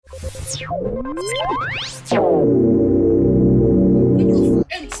When you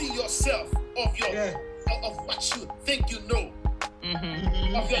empty yourself of of what you think you know,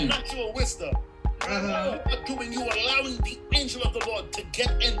 of your natural wisdom, what you're doing, you allowing the angel of the Lord to get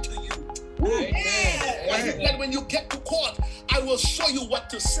into you. When you get to court, I will show you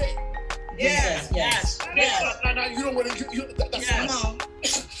what to say. Yes. No, you don't want to.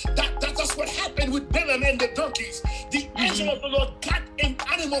 That's what happened with Balaam and the donkeys. The angel of the Lord got in.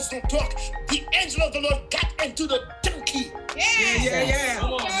 Animals don't talk. The angel of the Lord got into the donkey.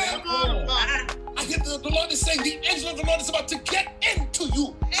 Come on, man. Come on. I hear the Lord is saying the angel of the Lord is about to get into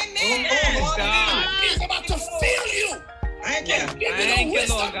you. Amen. He's about to fill you. Thank you. And give you the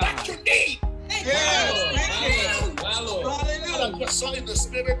wisdom that you need. Hallelujah. I just saw in the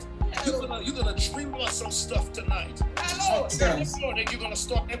spirit. You're gonna dream about some stuff tonight. And you're gonna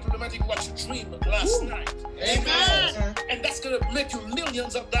start implementing what you dreamed last night. Amen. And that's gonna make you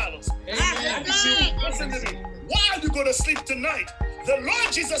millions of dollars. Amen. Listen to me. While you're gonna sleep tonight, the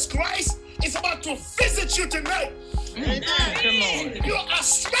Lord Jesus Christ is about to visit you tonight. Amen. Come on. You're a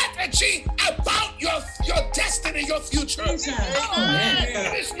strategy about your destiny, your future.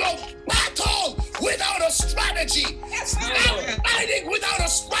 There is no battle without a strategy. Stop fighting without a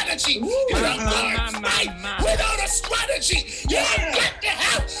strategy. You don't fight without a strategy. You have got to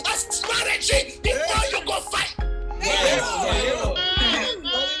have a strategy.